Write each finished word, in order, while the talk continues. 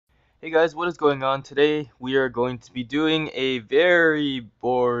Hey guys, what is going on? Today we are going to be doing a very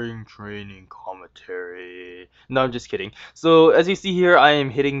boring training commentary. No, I'm just kidding. So as you see here, I am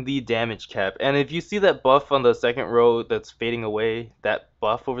hitting the damage cap. And if you see that buff on the second row that's fading away, that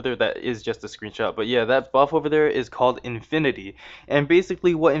buff over there, that is just a screenshot. But yeah, that buff over there is called Infinity. And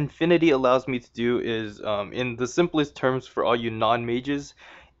basically what Infinity allows me to do is, in the simplest terms for all you non-mages,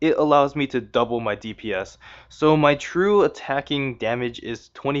 it allows me to double my DPS. So my true attacking damage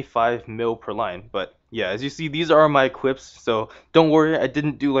is 25 mil per line. But yeah, as you see, these are my equips. So don't worry, I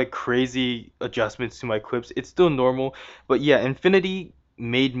didn't do like crazy adjustments to my equips. It's still normal. But yeah, Infinity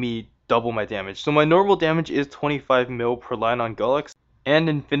made me double my damage. So my normal damage is 25 mil per line on gollux. And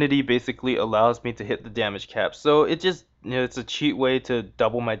Infinity basically allows me to hit the damage cap. So it just, it's a cheat way to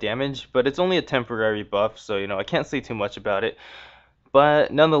double my damage. But it's only a temporary buff. So, I can't say too much about it.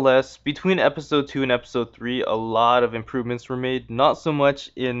 But nonetheless, between episode 2 and episode 3, a lot of improvements were made. Not so much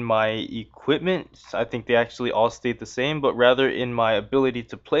in my equipment, I think they actually all stayed the same, but rather in my ability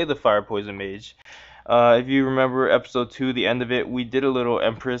to play the Fire Poison Mage. If you remember episode 2, the end of it, we did a little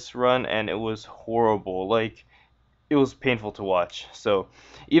Empress run and it was horrible. Like, it was painful to watch. So,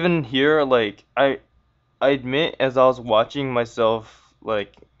 even here, like, I admit as I was watching myself,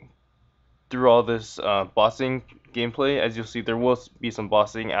 like, through all this bossing gameplay, as you'll see, there will be some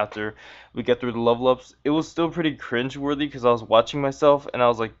bossing after we get through the level ups. It was still pretty cringe-worthy because I was watching myself and I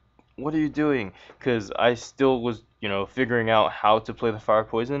was like, what are you doing? Because I still was, figuring out how to play the fire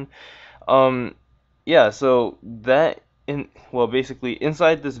poison. Um, yeah, so basically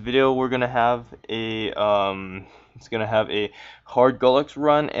inside this video, we're gonna have it's gonna have a hard gollux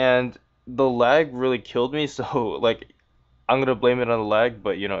run, and the lag really killed me. So like, I'm gonna blame it on the lag,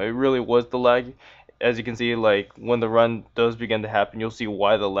 but it really was the lag. As you can see, like when the run does begin to happen, you'll see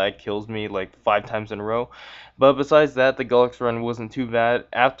why the lag kills me like 5 times in a row. But besides that, the Gollux run wasn't too bad.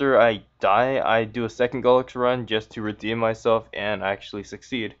 After I die, I do a second Gollux run just to redeem myself and actually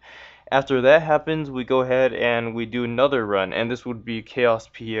succeed. After that happens, we go ahead and we do another run, and this would be Chaos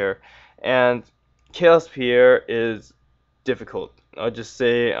Pierre. And Chaos Pierre is difficult. I'll just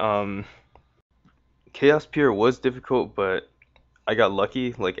say, Chaos Pierre was difficult, but I got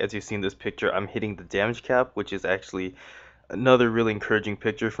lucky. Like, as you see in this picture, I'm hitting the damage cap, which is actually another really encouraging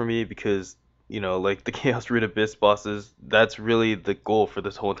picture for me because, like the Chaos Root Abyss bosses, that's really the goal for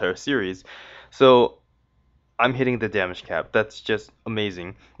this whole entire series. So, I'm hitting the damage cap. That's just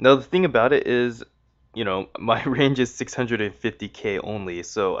amazing. Now, the thing about it is, my range is 650k only,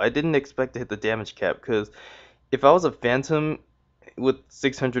 so I didn't expect to hit the damage cap because if I was a Phantom with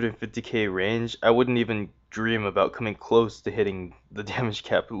 650k range, I wouldn't even dream about coming close to hitting the damage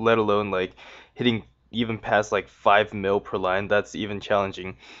cap, let alone like hitting even past like 5 mil per line. That's even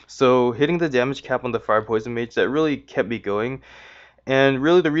challenging. So hitting the damage cap on the Fire Poison Mage, that really kept me going. And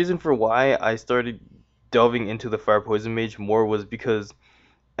really the reason for why I started delving into the Fire Poison Mage more was because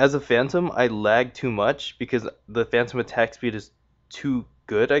as a Phantom, I lag too much because the Phantom attack speed is too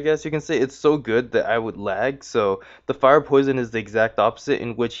good, I guess you can say. It's so good that I would lag. So the Fire Poison is the exact opposite,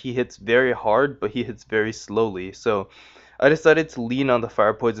 in which he hits very hard, but he hits very slowly. So I decided to lean on the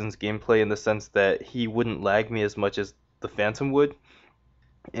Fire Poison's gameplay in the sense that he wouldn't lag me as much as the Phantom would.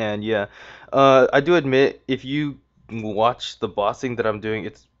 And yeah, I do admit, if you watch the bossing that I'm doing,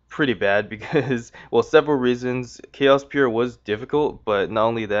 it's pretty bad because, well, several reasons. Chaos Pierre was difficult, but not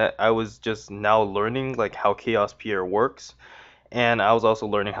only that, I was just now learning like how Chaos Pierre works, and I was also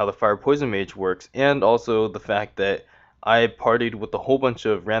learning how the Fire Poison Mage works, and also the fact that I partied with a whole bunch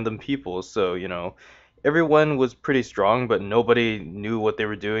of random people, so everyone was pretty strong, but nobody knew what they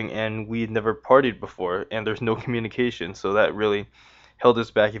were doing, and we had never partied before, and there's no communication, so that really held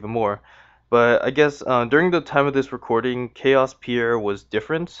us back even more. But I guess during the time of this recording, Chaos Pierre was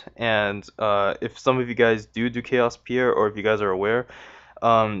different, and if some of you guys do Chaos Pierre, or if you guys are aware,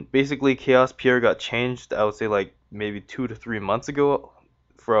 basically Chaos Pierre got changed, I would say like maybe 2 to 3 months ago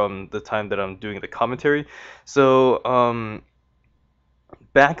from the time that I'm doing the commentary. So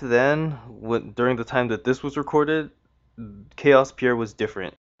back then, during the time that this was recorded, Chaos Pierre was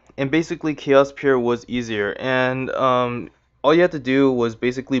different. And basically Chaos Pierre was easier, and all you had to do was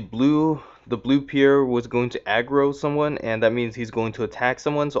basically the blue Pierre was going to aggro someone, and that means he's going to attack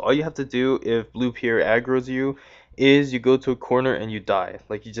someone. So all you have to do if blue Pierre aggroes you is you go to a corner and you die.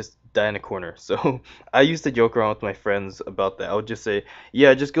 Like, you just die in a corner. So I used to joke around with my friends about that. I would just say,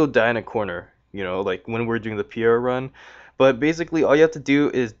 yeah, just go die in a corner, like when we're doing the Pierre run. But basically, all you have to do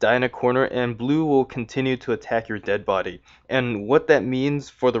is die in a corner, and blue will continue to attack your dead body. And what that means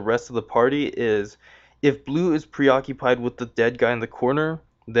for the rest of the party is, if blue is preoccupied with the dead guy in the corner,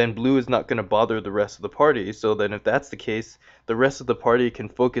 then blue is not going to bother the rest of the party. So then if that's the case, the rest of the party can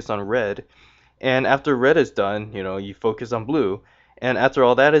focus on red. And after red is done, you focus on blue. And after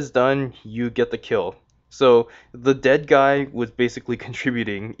all that is done, you get the kill. So the dead guy was basically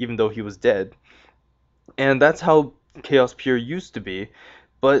contributing even though he was dead. And that's how Chaos Pierre used to be.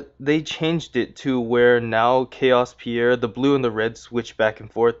 But they changed it to where now Chaos Pierre, the blue and the red switch back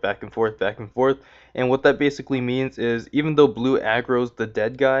and forth, back and forth, back and forth. And what that basically means is even though blue aggroes the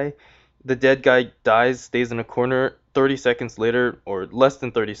dead guy dies, stays in a corner. 30 seconds later, or less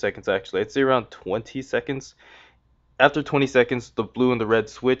than 30 seconds actually, I'd say around 20 seconds. After 20 seconds, the blue and the red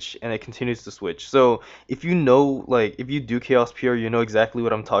switch, and it continues to switch. So if you know, like, if you do Chaos Pierre, you know exactly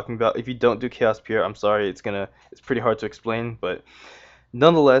what I'm talking about. If you don't do Chaos Pierre, I'm sorry, it's pretty hard to explain, but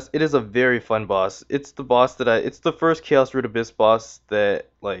nonetheless, it is a very fun boss. It's the boss it's the first Chaos Root Abyss boss that,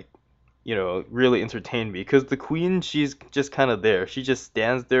 like, really entertained me. Because the queen, she's just kind of there. She just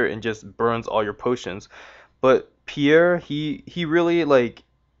stands there and just burns all your potions. But Pierre, he really, like,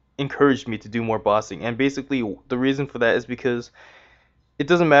 encouraged me to do more bossing. And basically, the reason for that is because it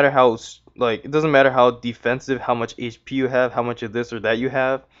doesn't matter it doesn't matter how defensive, how much HP you have, how much of this or that you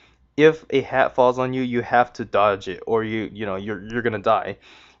have. If a hat falls on you, you have to dodge it, or you're gonna die.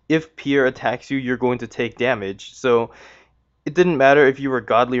 If Pierre attacks you, you're going to take damage. So it didn't matter if you were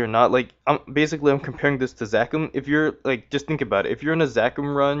godly or not. Like, I'm comparing this to Zakum. If you're, like, just think about it. If you're in a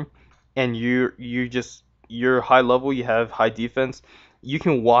Zakum run and you're high level, you have high defense, you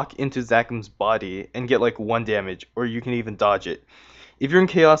can walk into Zakum's body and get like 1 damage, or you can even dodge it. If you're in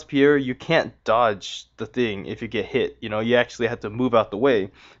Chaos Pierre, you can't dodge the thing if you get hit. You actually have to move out the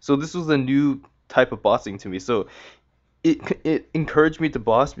way. So this was a new type of bossing to me. So it encouraged me to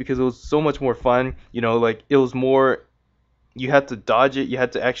boss because it was so much more fun. Like, it was more, you had to dodge it, you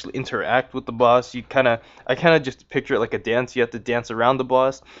had to actually interact with the boss. I kind of just picture it like a dance. You have to dance around the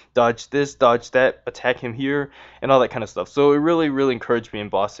boss, dodge this, dodge that, attack him here, and all that kind of stuff. So it really, really encouraged me in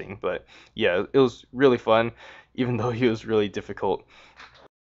bossing. But yeah, it was really fun, even though he was really difficult.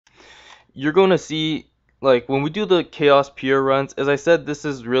 You're going to see, like, when we do the Chaos Pierre runs, as I said, this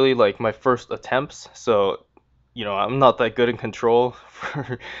is really like my first attempts. So I'm not that good in control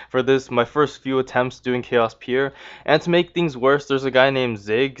for this. My first few attempts doing Chaos Pierre. And to make things worse, there's a guy named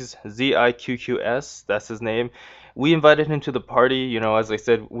Ziggs, Ziqqs, that's his name. We invited him to the party. As I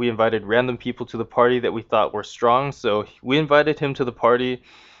said, we invited random people to the party that we thought were strong. So we invited him to the party,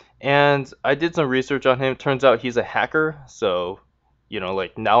 and I did some research on him. Turns out he's a hacker. So,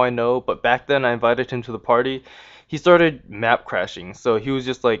 like, now I know. But back then I invited him to the party. He started map crashing. So he was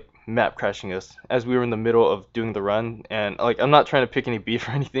just like map crashing us as we were in the middle of doing the run. And, like, I'm not trying to pick any beef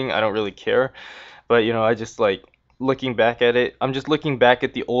or anything, I don't really care, but I just, like, looking back at it, I'm just looking back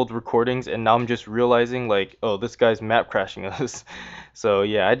at the old recordings, and now I'm just realizing, like, oh, this guy's map crashing us. So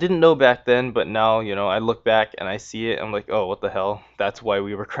yeah, I didn't know back then, but now I look back and I see it, I'm like, oh, what the hell, that's why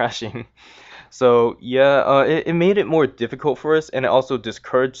we were crashing. So yeah, it made it more difficult for us, and it also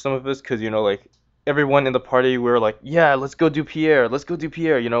discouraged some of us, because like, everyone in the party, we were like, yeah, let's go do Pierre, let's go do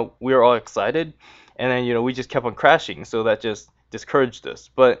Pierre. We were all excited, and then we just kept on crashing, so that just discouraged us.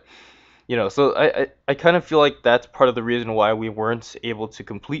 But so I kind of feel like that's part of the reason why we weren't able to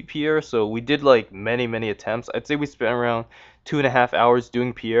complete Pierre. So we did, like, many attempts. I'd say we spent around 2.5 hours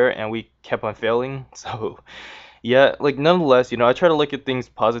doing Pierre, and we kept on failing. So yeah, like, nonetheless, I try to look at things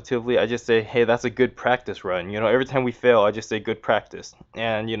positively. I just say, hey, that's a good practice run. Every time we fail, I just say good practice.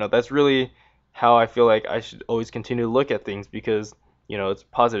 And that's really how I feel like I should always continue to look at things, because it's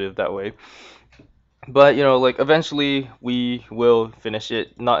positive that way. But like, eventually we will finish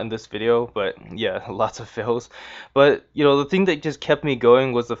it, not in this video, but yeah, lots of fails. But the thing that just kept me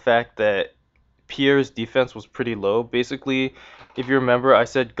going was the fact that Pierre's defense was pretty low. Basically, if you remember, I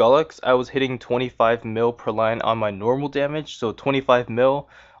said gollux, I was hitting 25 mil per line on my normal damage, so 25 mil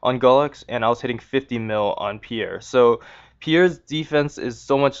on gollux, and I was hitting 50 mil on Pierre. So Pierre's defense is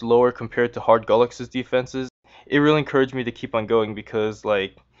so much lower compared to hard gollux's defenses. It really encouraged me to keep on going, because,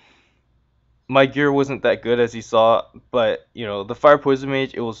 like, my gear wasn't that good, as you saw, but the Fire Poison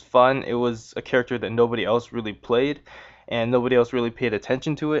Mage, it was fun. It was a character that nobody else really played, and nobody else really paid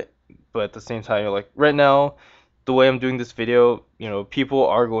attention to it. But at the same time, like, right now, the way I'm doing this video, people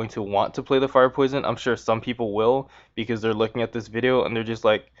are going to want to play the Fire Poison. I'm sure some people will, because they're looking at this video and they're just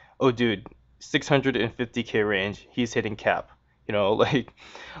like, oh dude, 650k range, he's hitting cap. Like,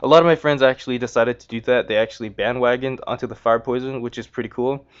 a lot of my friends actually decided to do that. They actually bandwagoned onto the Fire Poison, which is pretty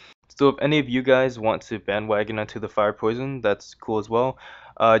cool. So if any of you guys want to bandwagon onto the Fire Poison, that's cool as well.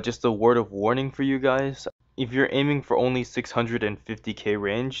 Just a word of warning for you guys. If you're aiming for only 650k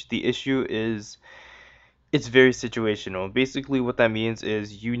range, the issue is It's very situational. Basically, what that means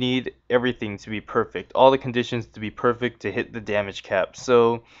is you need everything to be perfect, all the conditions to be perfect to hit the damage cap.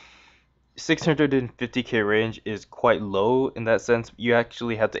 So 650k range is quite low in that sense. You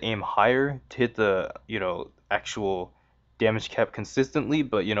actually have to aim higher to hit the, actual damage cap consistently,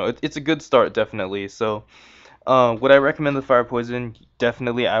 but it's a good start definitely. So, would I recommend the fire poison?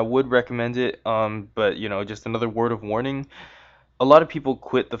 Definitely, I would recommend it. But just another word of warning. A lot of people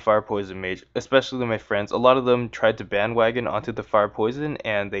quit the fire poison mage, especially my friends. A lot of them tried to bandwagon onto the fire poison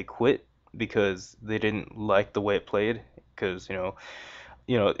and they quit because they didn't like the way it played. Because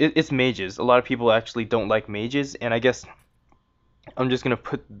it's mages. A lot of people actually don't like mages, and I guess I'm just gonna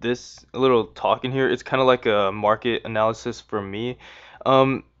put this a little talk in here. It's kind of like a market analysis for me.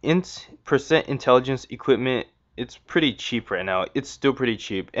 Int percent intelligence equipment, it's pretty cheap right now. It's still pretty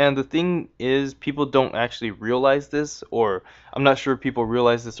cheap, and the thing is, people don't actually realize this, or I'm not sure if people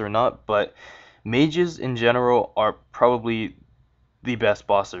realize this or not, but mages in general are probably the best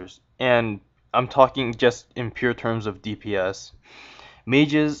bossers, and I'm talking just in pure terms of DPS.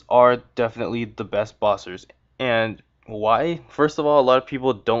 Mages are definitely the best bossers. And why? First of all, a lot of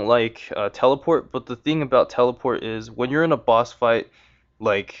people don't like teleport, but the thing about teleport is when you're in a boss fight,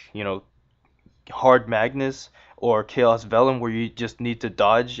 like, Hard Magnus or Chaos Vellum where you just need to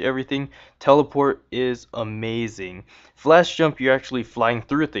dodge everything, teleport is amazing. Flash jump, you're actually flying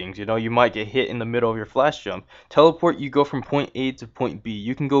through things. You might get hit in the middle of your flash jump. Teleport, you go from point A to point B.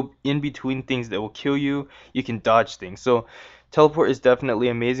 You can go in between things that will kill you. You can dodge things. So teleport is definitely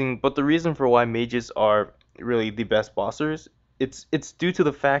amazing, but the reason for why mages are really the best bossers, it's due to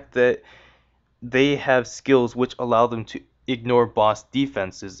the fact that they have skills which allow them to ignore boss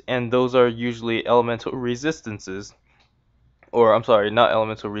defenses, and those are usually elemental resistances, or I'm sorry, not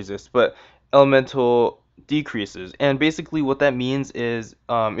elemental resist, but elemental decreases. And basically, what that means is,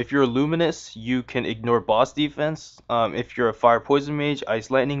 if you're a luminous, you can ignore boss defense. If you're a fire poison mage, ice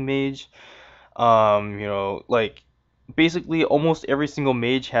lightning mage, like basically almost every single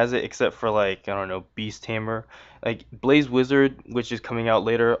mage has it except for, like, I don't know, Beast Tamer. Like Blaze Wizard, which is coming out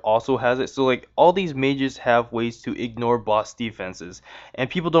later, also has it. So like all these mages have ways to ignore boss defenses, and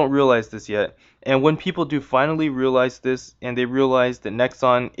people don't realize this yet. And when people do finally realize this, and they realize that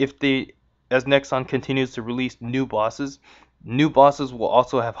Nexon, as Nexon continues to release new bosses will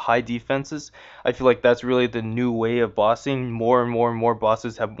also have high defenses. I feel like that's really the new way of bossing. More and more and more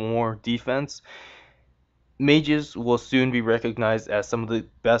bosses have more defense. Mages will soon be recognized as some of the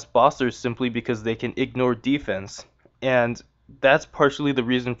best bossers simply because they can ignore defense. And that's partially the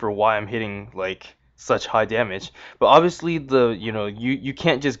reason for why I'm hitting like such high damage. But obviously you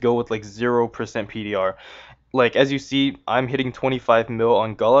can't just go with like 0% PDR. Like as you see, I'm hitting 25 mil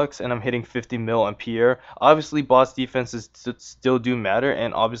on gollux and I'm hitting 50 mil on pierre. Obviously boss defenses still do matter,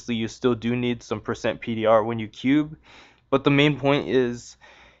 and obviously you still do need some percent PDR when you cube. But the main point is,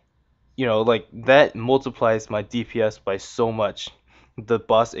 like that multiplies my DPS by so much. The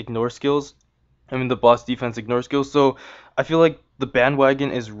boss ignore skills, the boss defense ignore skills. So I feel like the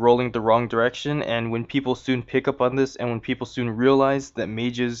bandwagon is rolling the wrong direction, and when people soon pick up on this, and when people soon realize that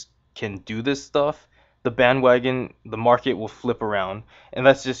mages can do this stuff, the market will flip around. And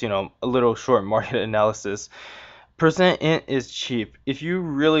that's just, a little short market analysis. Percent int is cheap. If you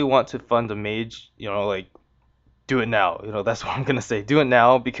really want to fund a mage, like do it now. That's what I'm gonna say. Do it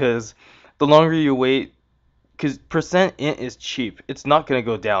now, because the longer you wait, because percent int is cheap. It's not gonna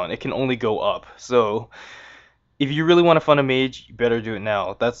go down. It can only go up. So if you really want to fund a mage, you better do it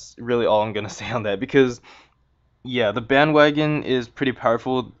now. That's really all I'm gonna say on that, because yeah, the bandwagon is pretty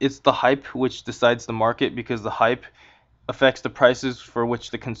powerful. It's the hype which decides the market, because the hype affects the prices for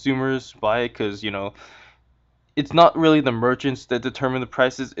which the consumers buy. Because it's not really the merchants that determine the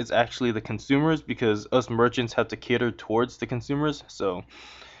prices, it's actually the consumers, because us merchants have to cater towards the consumers. So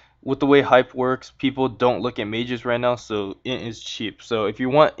with the way hype works, people don't look at mages right now, so int is cheap. So if you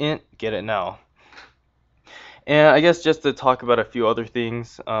want int, get it now. And I guess just to talk about a few other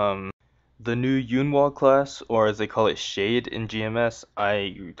things, the new Yunwall class, or as they call it, Shade in GMS,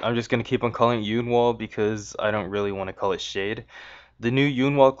 I'm just gonna keep on calling it Yunwall because I don't really want to call it Shade. The new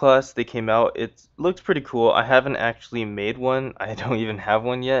Yunwall class, they came out, it looks pretty cool. I haven't actually made one. I don't even have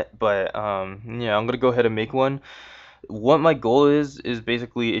one yet, but yeah, I'm gonna go ahead and make one. What my goal is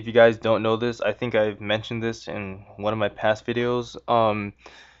basically, if you guys don't know this, I think I've mentioned this in one of my past videos.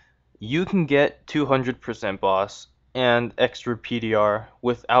 You can get 200% boss and extra PDR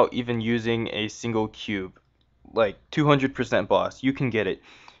without even using a single cube. Like 200% boss, you can get it.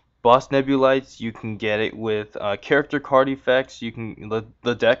 Boss Nebulites, you can get it with character card effects, you can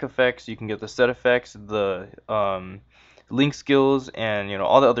the deck effects, you can get the set effects, the link skills, and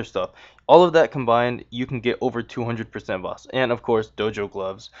all the other stuff. All of that combined, you can get over 200% boss. And of course, dojo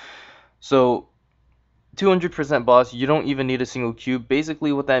gloves. So 200% boss, you don't even need a single cube.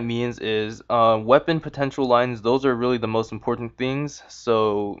 Basically what that means is weapon potential lines, those are really the most important things.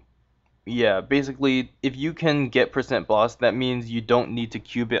 So yeah, basically if you can get percent boss, that means you don't need to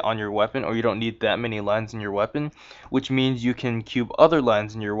cube it on your weapon, or you don't need that many lines in your weapon, which means you can cube other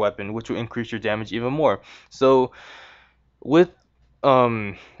lines in your weapon, which will increase your damage even more. So with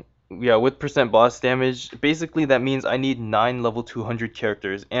um yeah, with percent boss damage, basically that means I need 9 level 200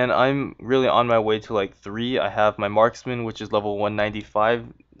 characters, and I'm really on my way to like 3. I have my marksman, which is level 195,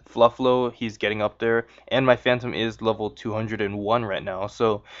 Fluffalo, he's getting up there, and my phantom is level 201 right now.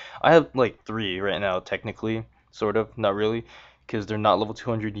 So I have like 3 right now technically, sort of, not really, because they're not level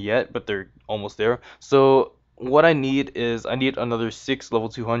 200 yet, but they're almost there. So what I need is I need another 6 level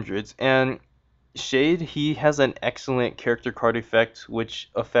 200s, and Shade, he has an excellent character card effect which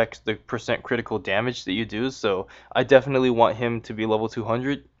affects the percent critical damage that you do, so I definitely want him to be level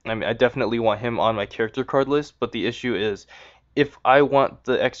 200. I mean, I definitely want him on my character card list, but the issue is if I want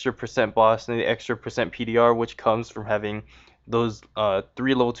the extra percent boss and the extra percent PDR which comes from having those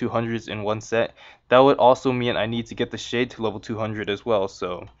 3 level 200s in one set, that would also mean I need to get the Shade to level 200 as well,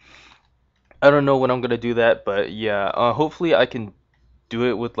 so I don't know when I'm gonna do that, but yeah, hopefully I can do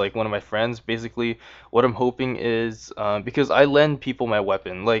it with like one of my friends. Basically, what I'm hoping is because I lend people my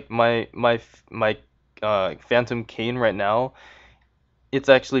weapon, like my Phantom Cane right now, it's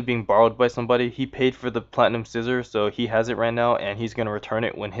actually being borrowed by somebody. He paid for the Platinum Scissor, so he has it right now, and he's gonna return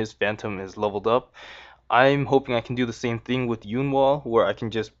it when his Phantom is leveled up. I'm hoping I can do the same thing with Yunwall, where I can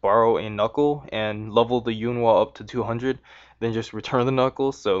just borrow a knuckle and level the Yunwall up to 200, then just return the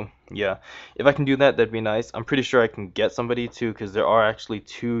knuckle. So yeah, if I can do that, that'd be nice. I'm pretty sure I can get somebody too, because there are actually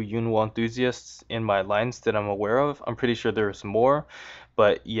 2 Yunwall enthusiasts in my lines that I'm aware of. I'm pretty sure there's more,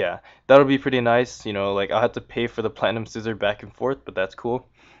 but yeah, that'll be pretty nice. You know, like I'll have to pay for the Platinum Scissor back and forth, but that's cool.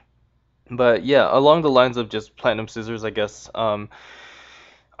 But yeah, along the lines of just Platinum Scissors, I guess.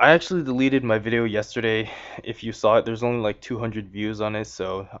 I actually deleted my video yesterday. If you saw it, there's only like 200 views on it,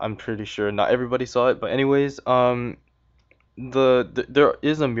 so I'm pretty sure not everybody saw it. But anyways, there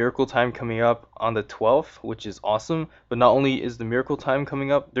is a miracle time coming up on the 12th, which is awesome. But not only is the miracle time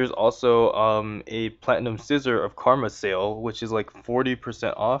coming up, there's also a platinum scissor of karma sale, which is like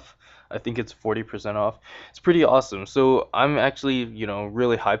 40% off. I think it's 40% off. It's pretty awesome. So I'm actually, you know,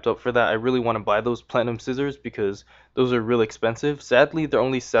 really hyped up for that. I really want to buy those platinum scissors because those are really expensive. Sadly, they're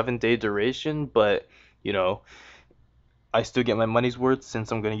only 7-day duration, but you know, I still get my money's worth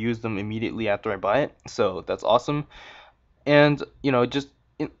since I'm going to use them immediately after I buy it. So that's awesome. And, you know, just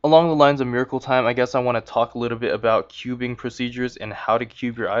along the lines of Miracle Time, I guess I want to talk a little bit about cubing procedures and how to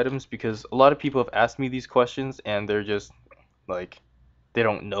cube your items, because a lot of people have asked me these questions and they're just like, they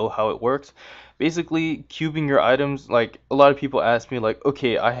don't know how it works. Basically, cubing your items, like a lot of people ask me like,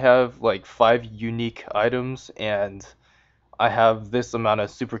 okay, I have like 5 unique items and I have this amount of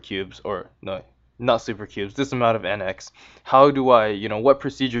super cubes, or no, not super cubes, this amount of NX. How do I, you know, what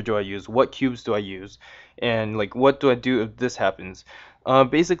procedure do I use? What cubes do I use? And like, what do I do if this happens?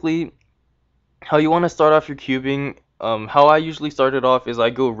 Basically, how you want to start off your cubing, how I usually start it off is I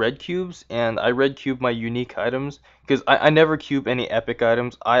go red cubes and I red cube my unique items, because I never cube any epic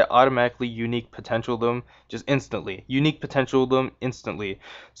items. I automatically unique potential them just instantly. Unique potential them instantly.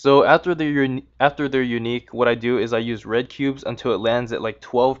 So after they're unique, what I do is I use red cubes until it lands at like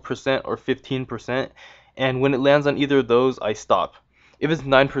 12% or 15%, and when it lands on either of those, I stop. If it's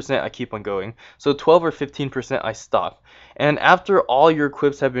 9%, I keep on going. So 12 or 15%, I stop. And after all your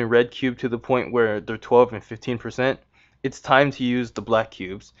equips have been red cubed to the point where they're 12 and 15%, it's time to use the black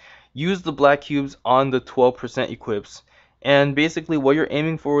cubes. Use the black cubes on the 12% equips. And basically what you're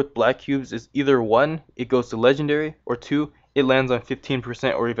aiming for with black cubes is either 1, it goes to legendary, or 2, it lands on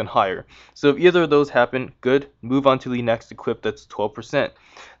 15% or even higher. So if either of those happen, good, move on to the next equip that's 12%.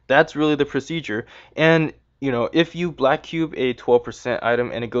 That's really the procedure. And you know, if you black cube a 12% item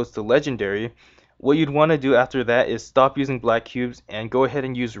and it goes to legendary, what you'd want to do after that is stop using black cubes and go ahead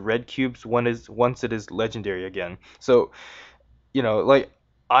and use red cubes once it is legendary again. So, you know, like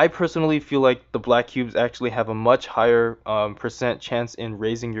I personally feel like the black cubes actually have a much higher percent chance in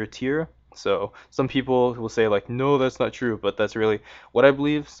raising your tier. So some people will say like, no, that's not true, but that's really what I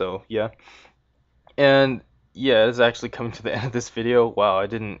believe. So yeah. And yeah, it's actually coming to the end of this video. Wow, I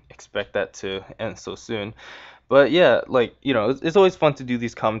didn't expect that to end so soon. But yeah, like, you know, it's always fun to do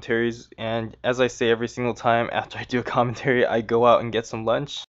these commentaries, and as I say every single time after I do a commentary, I go out and get some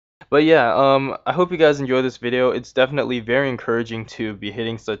lunch. But yeah, I hope you guys enjoy this video. It's definitely very encouraging to be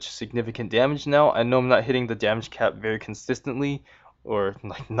hitting such significant damage now. I know I'm not hitting the damage cap very consistently, or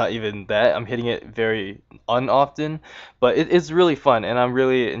like not even that. I'm hitting it very unoften, but it's really fun, and I'm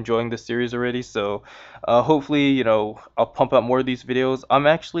really enjoying this series already. So hopefully, I'll pump out more of these videos. I'm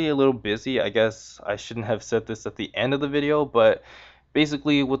actually a little busy. I guess I shouldn't have said this at the end of the video, but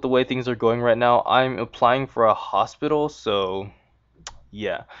basically, with the way things are going right now, I'm applying for a hospital. So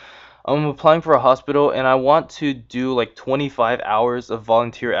yeah. I'm applying for a hospital and I want to do like 25 hours of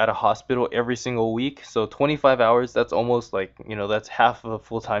volunteer at a hospital every single week. So 25 hours, that's almost like, that's half of a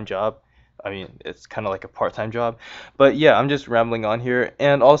full-time job. I mean, it's kind of like a part-time job. But yeah, I'm just rambling on here.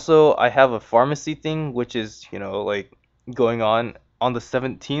 And also, I have a pharmacy thing, which is, like going on the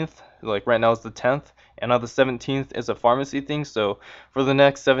 17th. Like right now is the 10th. And on the 17th is a pharmacy thing. So for the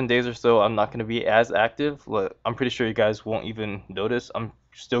next 7 days or so, I'm not going to be as active. I'm pretty sure you guys won't even notice. I'm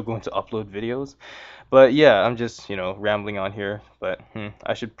still going to upload videos. But yeah, I'm just, rambling on here. But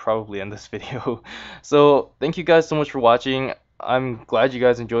I should probably end this video. So thank you guys so much for watching. I'm glad you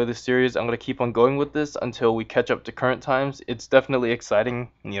guys enjoy this series. I'm going to keep on going with this until we catch up to current times. It's definitely exciting,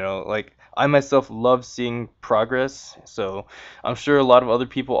 like I myself love seeing progress. So I'm sure a lot of other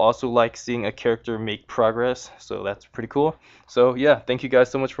people also like seeing a character make progress. So that's pretty cool. So yeah, thank you guys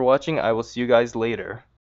so much for watching. I will see you guys later.